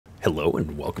Hello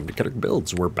and welcome to Cutter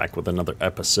Builds. We're back with another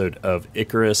episode of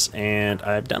Icarus, and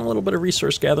I've done a little bit of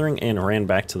resource gathering and ran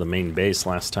back to the main base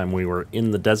last time we were in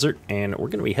the desert, and we're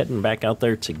going to be heading back out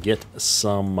there to get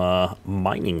some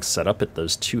mining set up at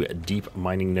those two deep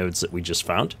mining nodes that we just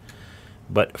found.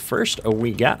 But first,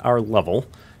 we got our level,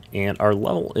 and our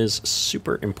level is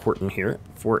super important here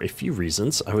for a few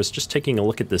reasons. I was just taking a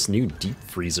look at this new deep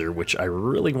freezer, which I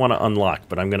really want to unlock,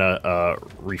 but I'm going to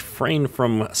refrain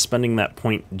from spending that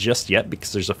point just yet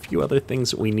because there's a few other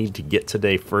things that we need to get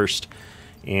today first,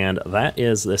 and that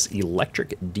is this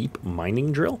electric deep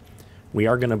mining drill. We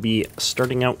are going to be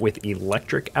starting out with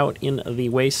electric out in the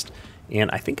waste, and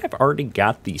I think I've already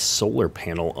got the solar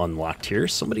panel unlocked here.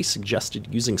 Somebody suggested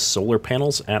using solar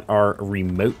panels at our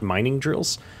remote mining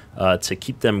drills to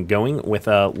keep them going with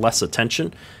less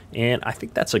attention, and I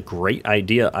think that's a great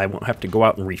idea. I won't have to go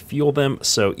out and refuel them,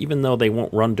 so even though they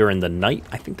won't run during the night,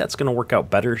 I think that's going to work out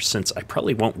better since I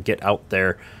probably won't get out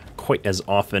there quite as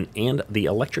often, and the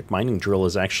electric mining drill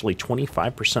is actually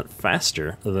 25%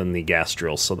 faster than the gas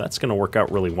drill, so that's going to work out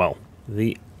really well.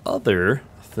 The other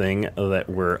thing that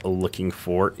we're looking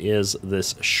for is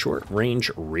this short-range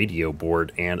radio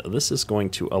board, and this is going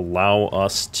to allow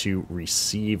us to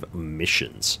receive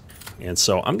missions. And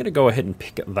so I'm going to go ahead and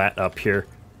pick that up here,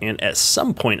 and at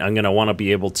some point I'm going to want to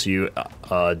be able to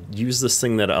use this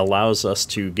thing that allows us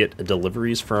to get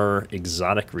deliveries for our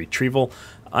exotic retrieval.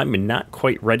 I'm not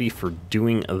quite ready for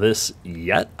doing this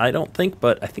yet, I don't think,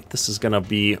 but I think this is going to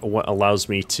be what allows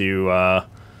me to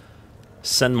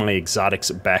send my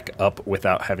exotics back up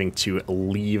without having to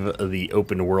leave the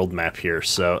open world map here,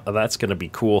 so that's going to be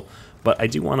cool. But I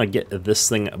do want to get this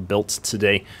thing built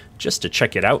today just to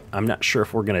check it out. I'm not sure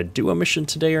if we're going to do a mission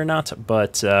today or not,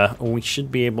 but we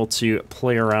should be able to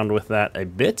play around with that a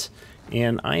bit,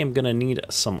 and I am going to need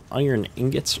some iron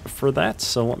ingots for that,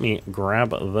 so let me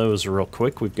grab those real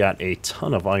quick. We've got a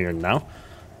ton of iron now,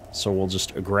 so we'll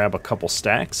just grab a couple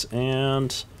stacks,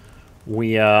 and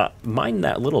we mined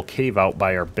that little cave out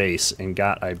by our base and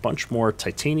got a bunch more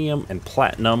titanium and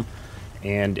platinum,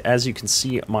 and as you can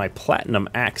see, my platinum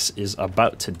axe is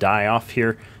about to die off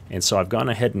here, and so I've gone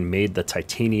ahead and made the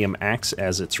titanium axe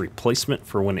as its replacement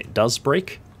for when it does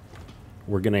break.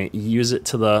 We're going to use it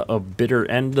to the bitter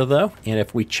end though, and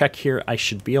if we check here, I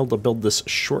should be able to build this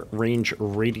short-range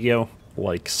radio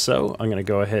like so. I'm going to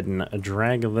go ahead and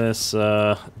drag this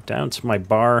down to my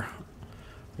bar.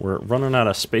 We're running out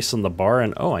of space on the bar,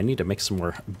 and oh, I need to make some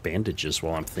more bandages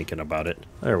while I'm thinking about it.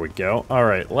 There we go. All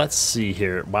right, let's see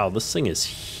here. Wow, this thing is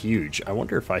huge. I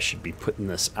wonder if I should be putting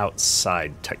this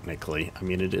outside, technically. I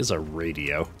mean, it is a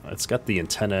radio. It's got the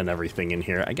antenna and everything in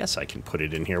here. I guess I can put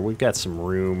it in here. We've got some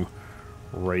room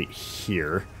right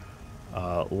here.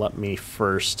 Let me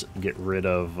first get rid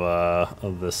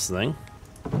of this thing.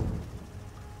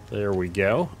 There we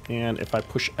go. And if I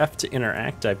push F to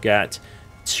interact, I've got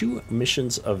 2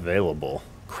 missions available.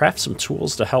 Craft some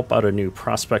tools to help out a new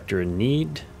prospector in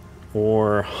need,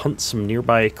 or hunt some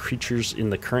nearby creatures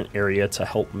in the current area to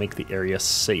help make the area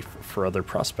safe for other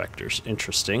prospectors.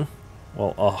 Interesting.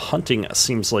 Well, hunting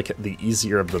seems like the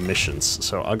easier of the missions,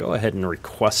 so I'll go ahead and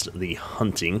request the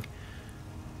hunting.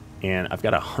 And I've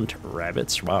got to hunt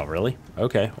rabbits. Wow, really?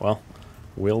 Okay, well,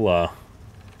 we'll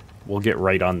get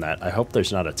right on that. I hope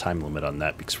there's not a time limit on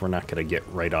that because we're not going to get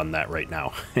right on that right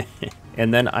now.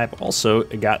 And then I've also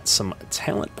got some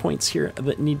talent points here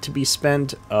that need to be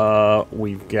spent.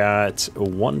 We've got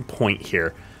 1 point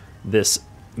here. This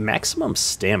maximum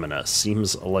stamina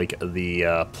seems like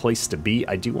the place to be.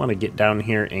 I do want to get down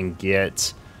here and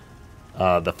get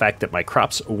the fact that my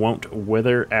crops won't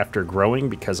wither after growing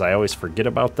because I always forget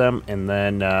about them. And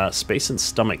then space and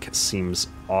stomach seems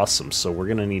awesome, so we're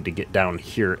going to need to get down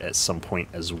here at some point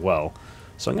as well.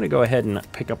 So I'm going to go ahead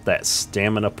and pick up that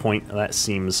stamina point. That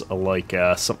seems like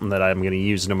something that I'm going to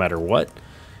use no matter what.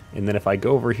 And then if I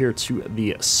go over here to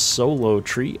the solo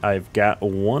tree, I've got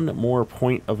 1 more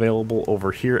point available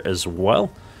over here as well.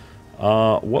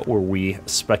 What were we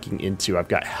speccing into? I've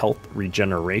got health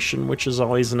regeneration, which is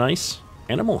always nice.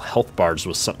 Animal health bars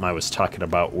was something I was talking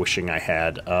about wishing I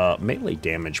had. Melee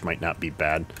damage might not be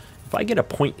bad. If I get a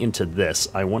point into this,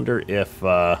 I wonder if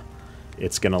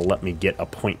it's going to let me get a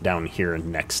point down here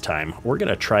next time. We're going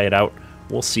to try it out.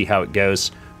 We'll see how it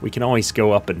goes. We can always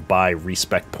go up and buy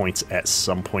respec points at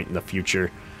some point in the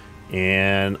future.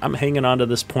 And I'm hanging on to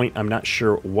this point. I'm not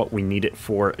sure what we need it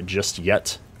for just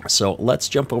yet. So let's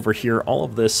jump over here. All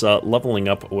of this leveling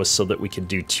up was so that we could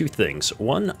do 2 things.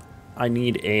 One, I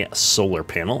need a solar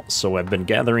panel. So I've been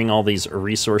gathering all these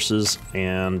resources,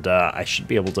 and I should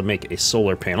be able to make a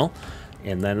solar panel.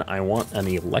 And then I want an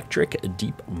electric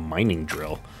deep mining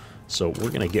drill. So we're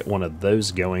going to get one of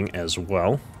those going as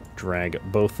well. drag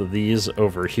both of these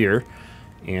over here.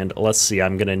 And let's see,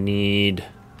 I'm going to need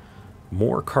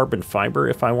more carbon fiber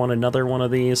if I want another one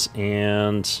of these,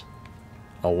 and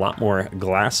a lot more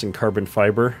glass and carbon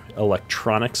fiber.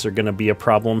 Electronics are going to be a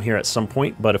problem here at some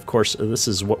point, but of course this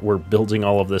is what we're building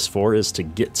all of this for, is to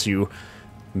get to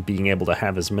being able to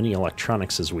have as many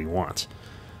electronics as we want.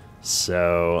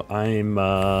 So I'm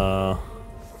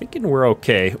thinking we're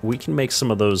okay. We can make some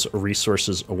of those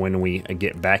resources when we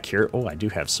get back here. Oh, I do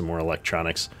have some more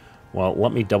electronics. Well,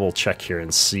 let me double check here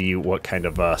and see what kind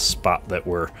of spot that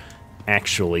we're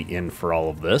actually in for all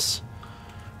of this.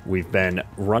 We've been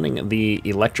running the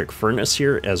electric furnace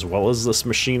here as well as this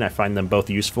machine. I find them both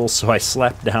useful, so I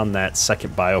slapped down that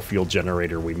second biofuel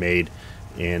generator we made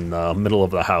in the middle of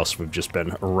the house. We've just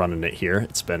been running it here.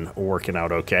 It's been working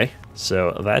out okay.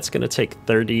 So that's going to take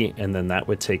 30, and then that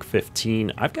would take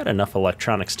 15. I've got enough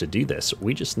electronics to do this.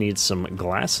 We just need some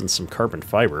glass and some carbon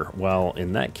fiber. Well,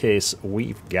 in that case,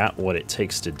 we've got what it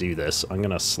takes to do this. I'm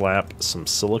going to slap some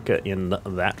silica in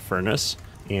that furnace.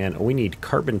 And we need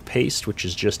carbon paste, which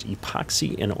is just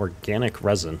epoxy and organic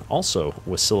resin. Also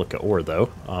with silica ore, though.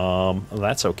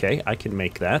 That's okay. I can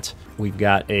make that. We've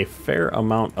got a fair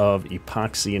amount of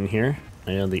epoxy in here.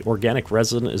 And the organic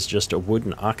resin is just a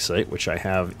wooden oxide, which I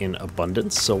have in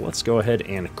abundance. So let's go ahead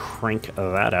and crank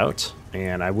that out.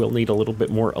 And I will need a little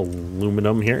bit more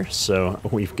aluminum here. So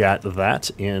we've got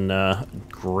that in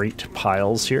great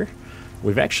piles here.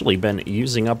 We've actually been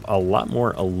using up a lot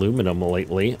more aluminum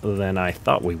lately than I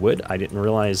thought we would. I didn't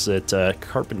realize that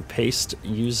carbon paste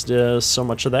used so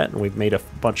much of that, and we've made a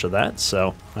bunch of that,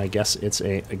 so I guess it's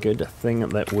a good thing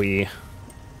that we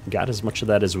got as much of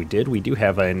that as we did. We do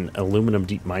have an aluminum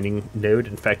deep mining node.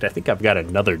 In fact, I think I've got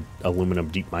another aluminum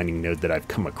deep mining node that I've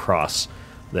come across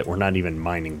that we're not even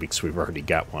mining because we've already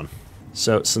got one.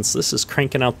 So since this is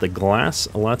cranking out the glass,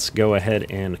 let's go ahead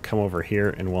and come over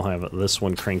here and we'll have this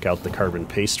one crank out the carbon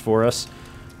paste for us.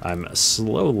 I'm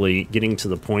slowly getting to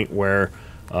the point where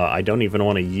I don't even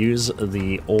want to use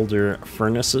the older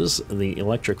furnaces. The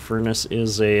electric furnace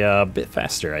is a bit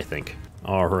faster, I think.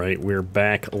 All right, we're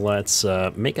back. Let's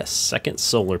make a second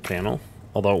solar panel.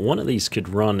 Although one of these could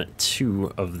run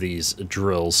 2 of these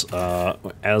drills.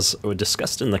 As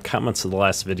discussed in the comments of the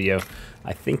last video,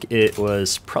 I think it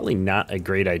was probably not a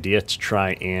great idea to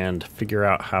try and figure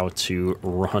out how to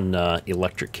run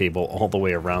electric cable all the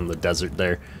way around the desert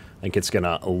there. I think it's going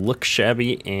to look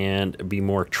shabby and be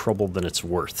more trouble than it's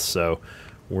worth. So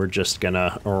we're just going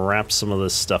to wrap some of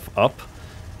this stuff up.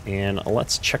 And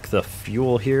let's check the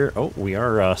fuel here. Oh, we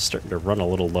are starting to run a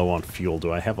little low on fuel.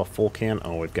 Do I have a full can?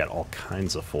 Oh, we've got all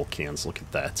kinds of full cans. Look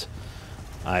at that.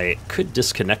 I could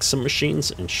disconnect some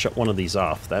machines and shut one of these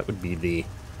off. That would be the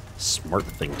smart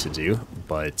thing to do.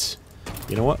 But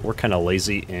you know what? We're kind of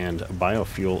lazy, and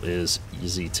biofuel is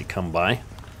easy to come by.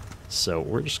 So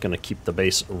we're just going to keep the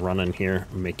base running here,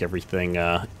 make everything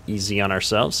easy on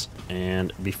ourselves.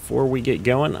 And before we get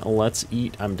going, let's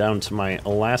eat. I'm down to my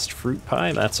last fruit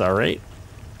pie. That's all right.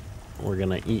 We're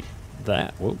going to eat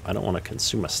that. Whoa, I don't want to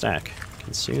consume a stack.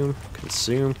 Consume,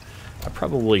 consume. I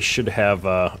probably should have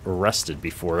rested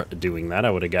before doing that. I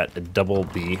would have got double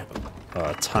the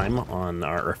time on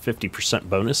our 50%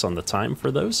 bonus on the time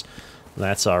for those.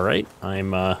 That's all right.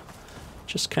 I'm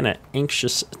just kind of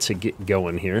anxious to get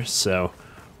going here, so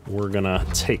we're gonna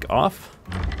take off,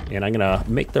 and I'm gonna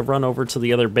make the run over to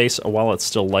the other base while it's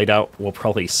still light out. We'll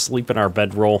probably sleep in our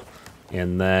bedroll,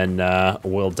 and then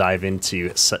we'll dive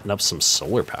into setting up some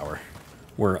solar power.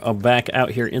 We're back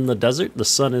out here in the desert. The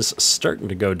sun is starting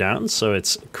to go down, so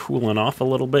it's cooling off a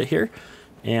little bit here.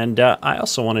 And I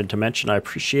also wanted to mention I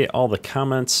appreciate all the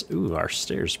comments. Ooh, our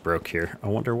stairs broke here. I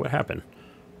wonder what happened.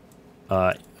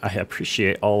 I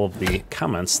appreciate all of the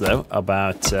comments, though,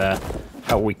 about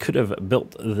how we could have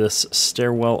built this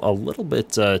stairwell a little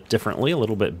bit differently, a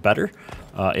little bit better.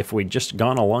 If we'd just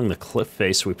gone along the cliff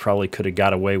face, we probably could have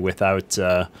got away without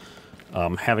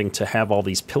having to have all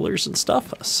these pillars and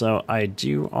stuff. So I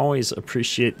do always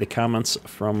appreciate the comments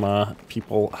from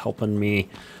people helping me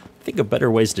think of better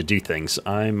ways to do things.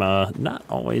 I'm not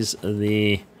always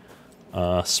the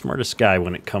smartest guy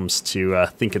when it comes to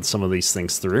thinking some of these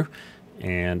things through.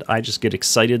 And I just get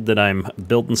excited that I'm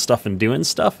building stuff and doing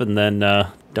stuff, and then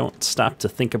don't stop to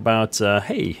think about,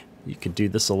 hey, you could do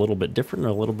this a little bit different or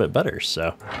a little bit better.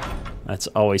 So that's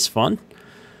always fun.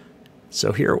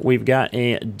 So here we've got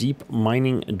a deep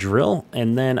mining drill,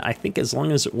 and then I think as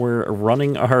long as we're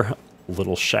running our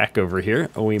little shack over here,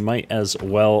 we might as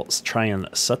well try and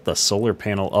set the solar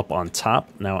panel up on top.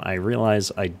 Now I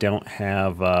realize I don't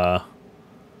have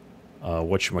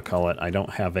whatchamacallit, I don't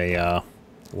have a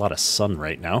lot of sun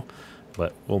right now.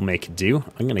 but we'll make do.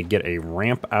 I'm going to get a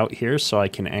ramp out here so I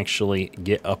can actually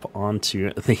get up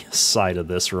onto the side of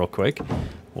this real quick.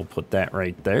 We'll put that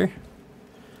right there.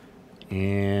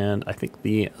 And I think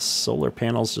the solar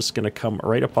panel's just going to come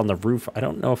right up on the roof. I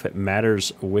don't know if it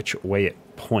matters which way it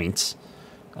points.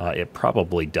 It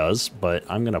probably does, but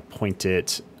I'm going to point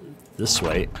it this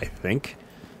way, I think,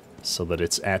 so that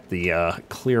it's at the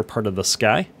clear part of the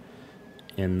sky.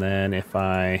 And then if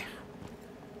I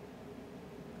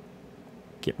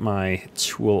get my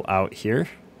tool out here,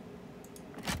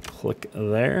 click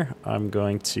there, I'm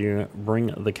going to bring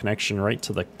the connection right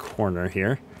to the corner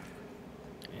here.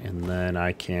 And then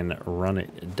I can run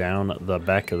it down the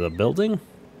back of the building.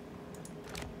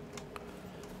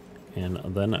 And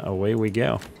then away we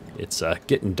go. It's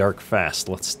getting dark fast.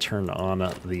 Let's turn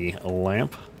on the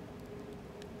lamp.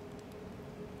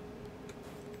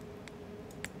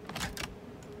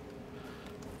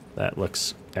 That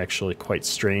looks actually quite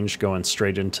strange going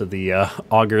straight into the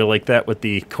auger like that with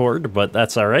the cord, but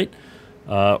that's all right.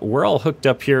 We're all hooked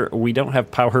up here. We don't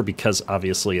have power because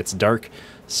obviously it's dark.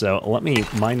 So let me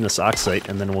mine this oxide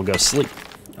and then we'll go sleep.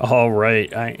 All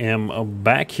right, I am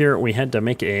back here. We had to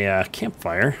make a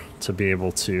campfire to be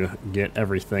able to get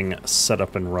everything set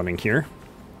up and running here.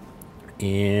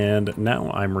 And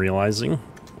now I'm realizing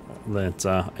that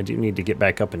I do need to get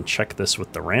back up and check this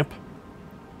with the ramp.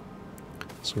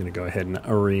 So I'm going to go ahead and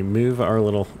remove our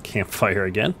little campfire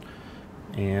again.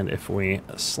 And if we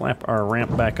slap our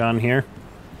ramp back on here,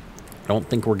 I don't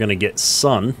think we're going to get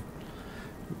sun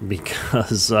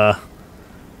because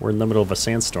we're in the middle of a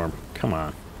sandstorm. Come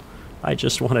on. I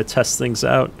just want to test things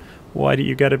out. Why do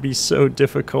you got to be so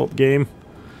difficult, game?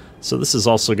 So this is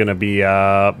also going to be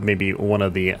maybe one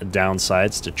of the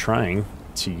downsides to trying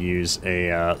to use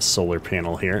a solar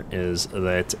panel here is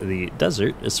that the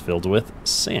desert is filled with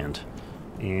sand.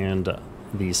 And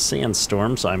these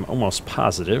sandstorms, I'm almost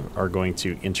positive, are going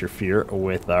to interfere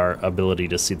with our ability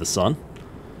to see the sun.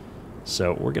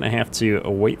 So we're going to have to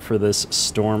wait for this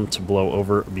storm to blow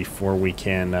over before we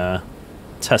can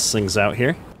test things out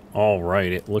here. All right,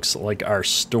 it looks like our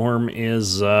storm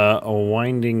is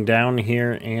winding down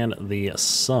here and the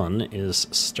sun is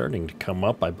starting to come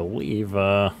up, I believe.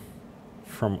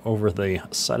 From over the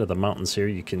side of the mountains here,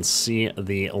 you can see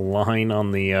the line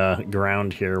on the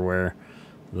ground here where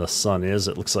the sun is.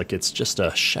 It looks like it's just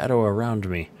a shadow around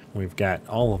me. We've got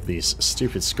all of these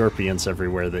stupid scorpions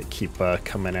everywhere that keep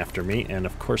coming after me, and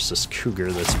of course this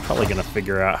cougar that's probably going to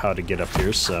figure out how to get up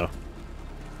here, so...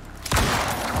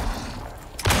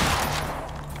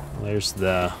 There's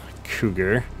the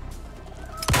cougar.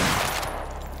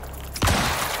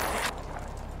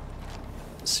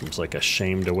 Seems like a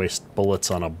shame to waste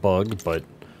bullets on a bug, but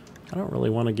I don't really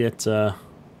want to get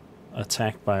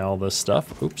attacked by all this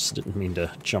stuff. Oops, didn't mean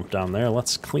to jump down there.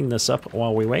 Let's clean this up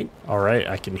while we wait. All right,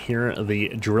 I can hear the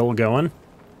drill going,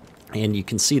 and you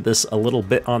can see this a little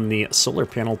bit on the solar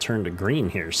panel turned green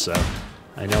here, so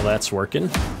I know that's working.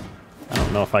 I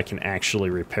don't know if I can actually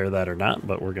repair that or not,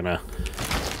 but we're gonna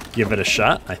give it a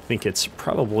shot. I think it's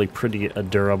probably pretty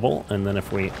durable. And then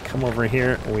if we come over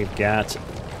here, we've got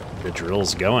the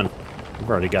drills going. We've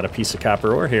already got a piece of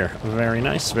copper ore here. Very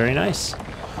nice, very nice.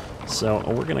 So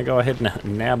we're going to go ahead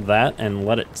and nab that and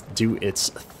let it do its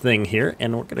thing here.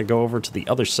 And we're going to go over to the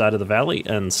other side of the valley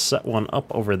and set one up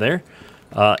over there.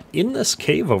 In this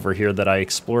cave over here that I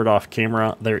explored off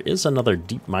camera, there is another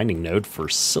deep mining node for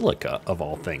silica, of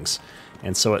all things.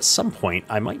 And so at some point,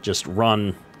 I might just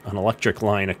run an electric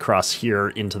line across here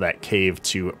into that cave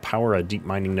to power a deep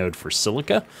mining node for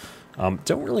silica.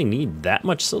 Don't really need that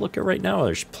much silica right now.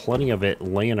 There's plenty of it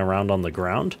laying around on the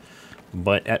ground.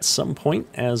 But at some point,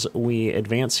 as we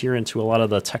advance here into a lot of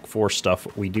the Tech 4 stuff,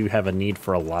 we do have a need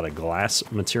for a lot of glass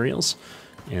materials.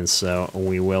 And so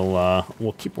we will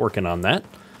we'll keep working on that.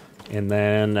 And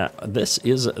then this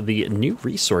is the new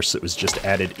resource that was just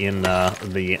added in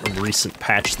the recent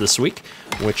patch this week,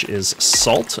 which is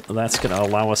salt. That's going to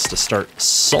allow us to start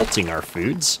salting our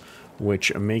foods,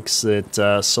 which makes it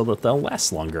so that they'll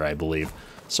last longer, I believe.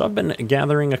 So I've been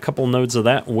gathering a couple nodes of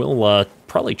that. We'll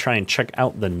probably try and check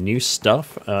out the new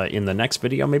stuff in the next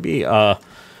video. Maybe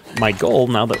my goal,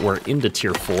 now that we're into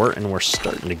Tier 4 and we're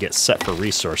starting to get set for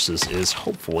resources, is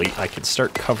hopefully I can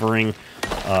start covering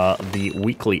the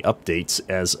weekly updates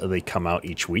as they come out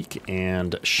each week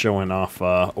and showing off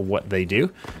what they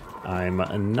do.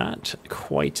 I'm not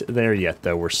quite there yet,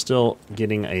 though. We're still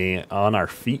getting on our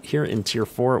feet here in Tier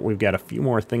 4. We've got a few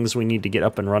more things we need to get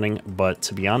up and running, but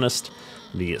to be honest,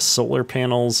 the solar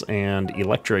panels and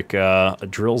electric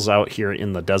drills out here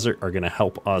in the desert are going to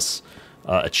help us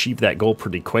achieve that goal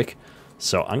pretty quick.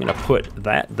 So I'm going to put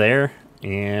that there,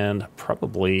 and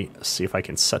probably see if I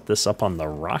can set this up on the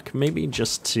rock maybe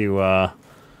just to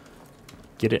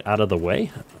get it out of the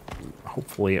way.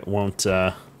 Hopefully it won't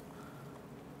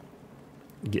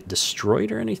get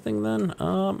destroyed or anything then.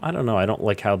 I don't know. I don't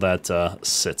like how that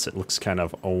sits. It looks kind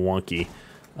of wonky.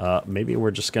 Maybe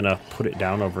we're just going to put it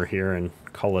down over here and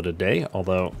call it a day,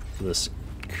 although this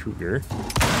cougar...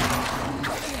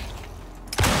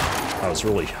 I was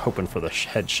really hoping for the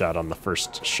headshot on the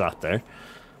first shot there.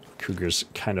 Cougar's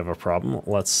kind of a problem.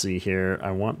 Let's see here.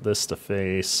 I want this to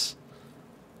face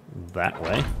that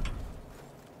way.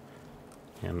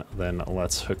 And then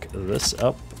let's hook this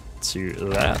up to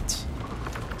that.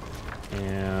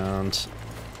 And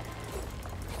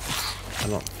I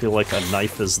don't feel like a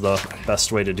knife is the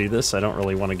best way to do this. I don't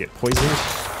really want to get poisoned.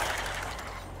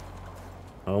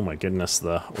 Oh my goodness,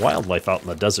 the wildlife out in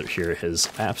the desert here is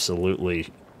absolutely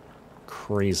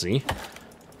crazy.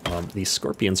 These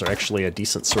scorpions are actually a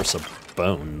decent source of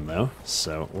bone, though,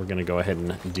 so we're going to go ahead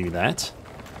and do that.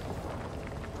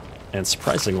 And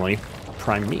surprisingly,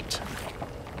 prime meat.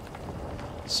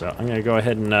 So I'm going to go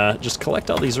ahead and just collect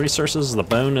all these resources. The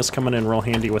bone is coming in real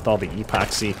handy with all the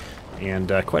epoxy, and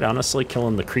quite honestly,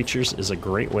 killing the creatures is a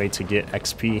great way to get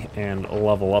XP and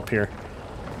level up here.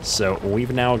 So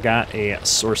we've now got a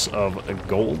source of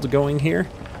gold going here,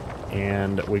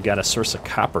 and we've got a source of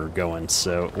copper going,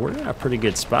 so we're in a pretty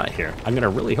good spot here. I'm going to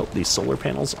really hope these solar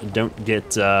panels don't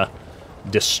get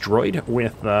destroyed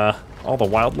with all the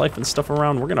wildlife and stuff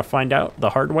around. We're going to find out the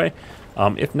hard way.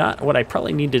 If not, what I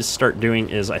probably need to start doing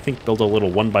is I think build a little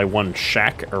 1x1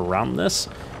 shack around this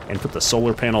and put the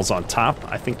solar panels on top.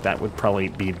 I think that would probably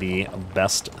be the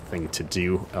best thing to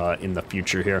do in the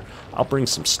future here. I'll bring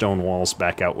some stone walls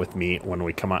back out with me when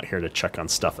we come out here to check on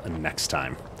stuff next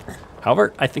time.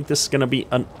 However, I think this is going to be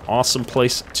an awesome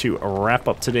place to wrap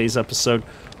up today's episode.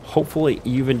 Hopefully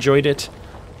you've enjoyed it.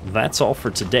 That's all for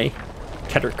today.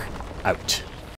 Kedrick out.